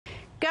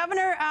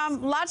Governor,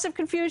 lots of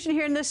confusion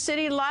here in this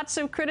city, lots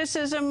of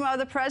criticism of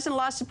the president,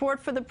 lots of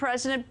support for the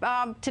president.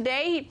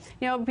 Today,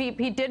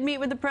 he did meet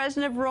with the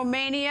president of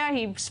Romania.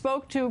 He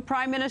spoke to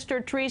Prime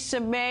Minister Theresa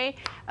May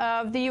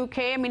of the UK.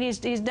 I mean, he's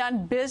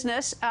done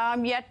business.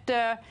 Yet,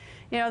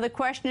 the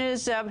question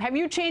is, have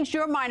you changed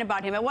your mind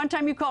about him? At one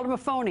time, you called him a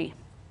phony.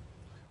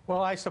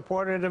 Well, I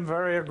supported him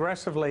very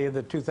aggressively in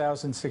the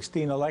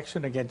 2016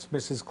 election against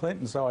Mrs.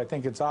 Clinton, so I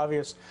think it's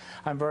obvious.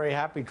 I'm very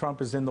happy Trump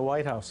is in the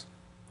White House.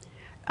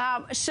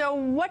 So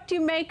what do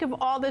you make of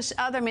all this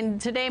other,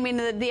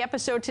 the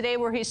episode today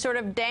where he's sort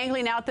of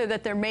dangling out there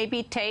that there may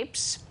be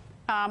tapes?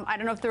 I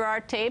don't know if there are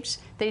tapes.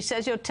 That he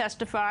says he'll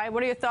testify.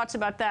 What are your thoughts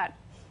about that?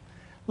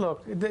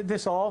 Look,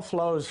 this all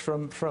flows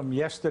from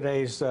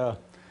yesterday's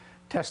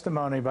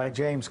testimony by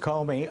James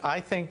Comey. I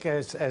think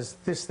as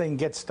this thing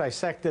gets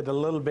dissected a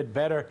little bit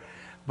better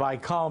by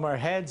calmer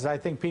heads, I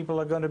think people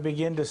are going to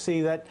begin to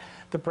see that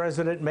the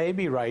president may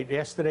be right.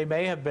 Yesterday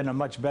may have been a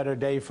much better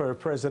day for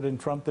President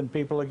Trump than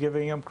people are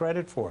giving him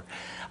credit for.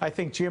 I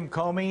think Jim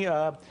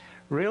Comey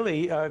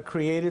really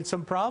created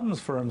some problems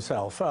for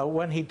himself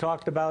when he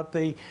talked about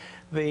the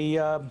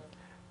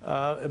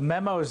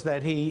memos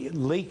that he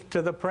leaked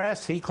to the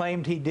press. He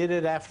claimed he did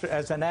it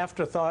as an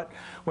afterthought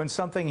when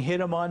something hit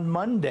him on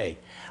Monday.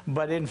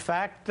 But in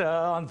fact,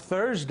 on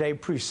Thursday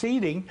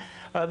preceding,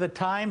 the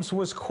Times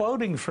was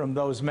quoting from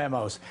those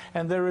memos.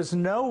 And there is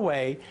no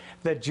way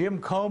that Jim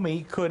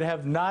Comey could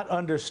have not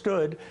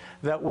understood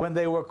that when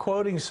they were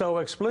quoting so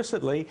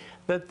explicitly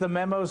that the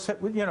memos,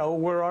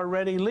 were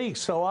already leaked.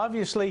 So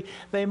obviously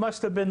they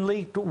must have been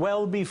leaked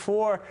well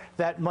before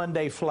that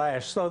Monday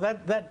flash. So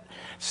that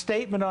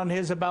statement on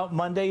his about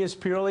Monday is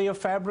purely a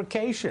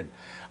fabrication.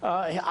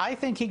 I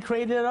think he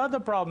created other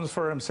problems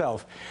for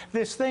himself.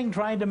 This thing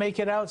trying to make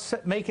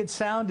it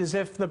sound as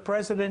if the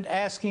president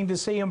asking to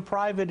see him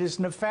private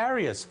is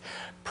nefarious.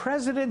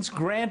 Presidents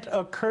grant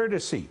a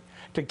courtesy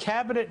to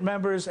cabinet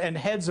members and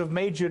heads of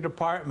major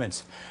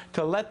departments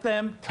to let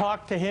them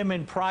talk to him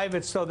in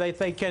private so that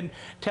they can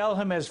tell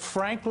him as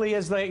frankly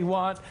as they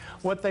want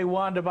what they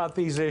want about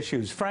these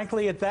issues.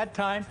 Frankly, at that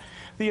time,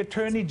 the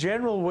Attorney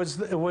General was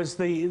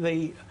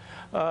the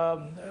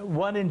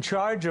one in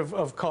charge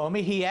of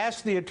Comey. He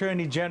asked the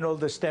Attorney General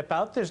to step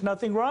out. There's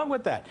nothing wrong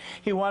with that.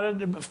 He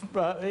wanted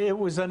it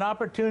was an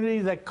opportunity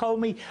that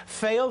Comey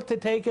failed to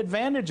take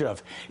advantage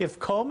of. If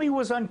Comey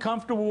was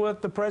uncomfortable with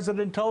what the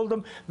president told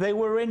him, they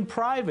were in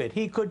private.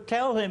 He could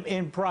tell him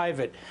in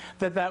private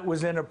that that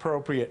was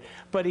inappropriate,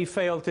 but he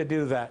failed to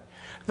do that.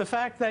 The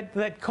fact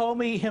that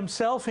Comey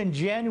himself in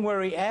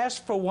January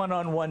asked for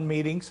one-on-one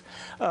meeting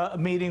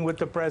with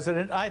the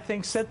president, I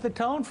think set the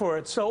tone for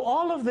it. So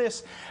all of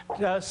this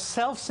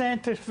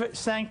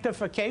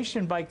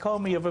self-sanctification by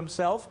Comey of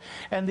himself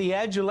and the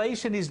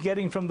adulation he's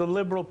getting from the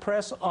liberal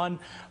press on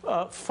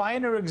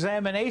finer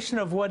examination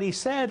of what he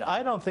said,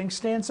 I don't think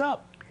stands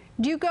up.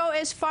 Do you go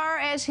as far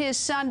as his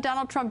son,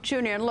 Donald Trump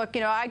Jr.? And look,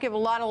 I give a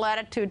lot of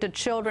latitude to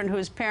children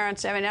whose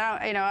parents, children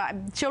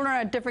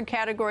are a different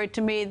category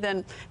to me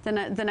than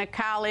a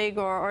colleague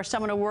or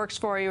someone who works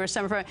for you or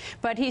someone.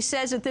 But he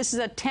says that this is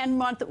a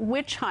 10-month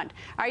witch hunt.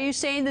 Are you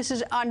saying this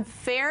is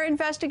unfair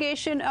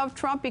investigation of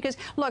Trump? Because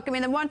look,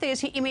 the one thing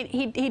is,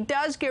 he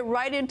does get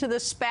right into the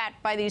spat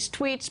by these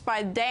tweets,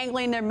 by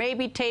dangling there may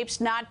be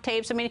tapes, not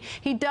tapes.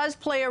 He does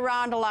play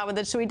around a lot with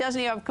it, so he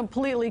doesn't have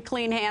completely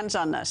clean hands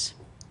on this.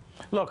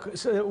 Look,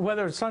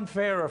 whether it's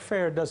unfair or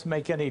fair doesn't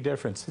make any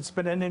difference. It's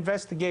been an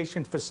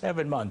investigation for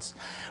 7 months.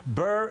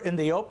 Burr, in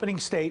the opening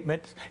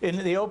statement,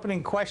 in the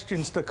opening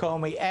questions to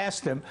Comey,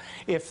 asked him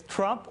if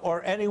Trump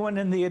or anyone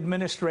in the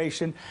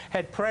administration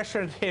had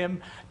pressured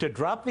him to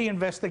drop the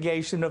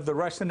investigation of the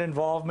Russian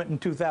involvement in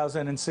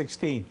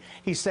 2016.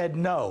 He said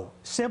no.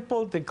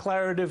 Simple,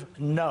 declarative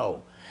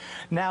no.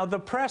 Now, the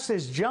press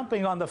is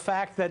jumping on the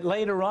fact that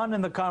later on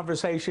in the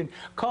conversation,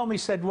 Comey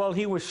said, well,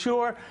 he was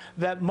sure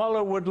that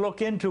Mueller would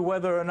look into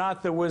whether or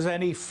not there was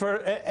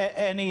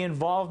any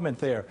involvement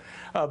there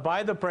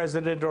by the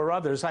president or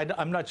others.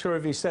 I'm not sure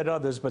if he said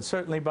others, but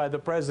certainly by the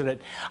president.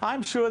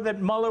 I'm sure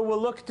that Mueller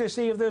will look to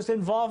see if there's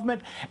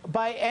involvement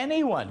by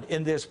anyone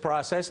in this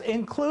process,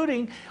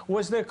 including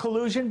was there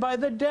collusion by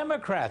the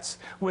Democrats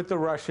with the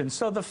Russians.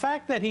 So the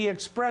fact that he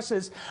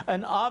expresses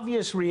an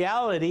obvious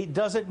reality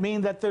doesn't mean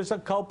that there's a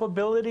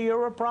culpability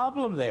or a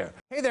problem there.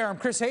 Hey there, I'm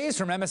Chris Hayes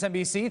from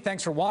MSNBC.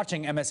 Thanks for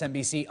watching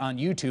MSNBC on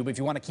YouTube. If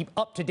you want to keep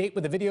up to date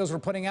with the videos we're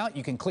putting out,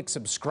 you can click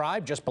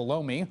subscribe just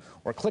below me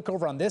or click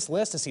over on this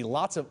list to see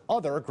lots of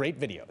other great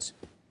videos.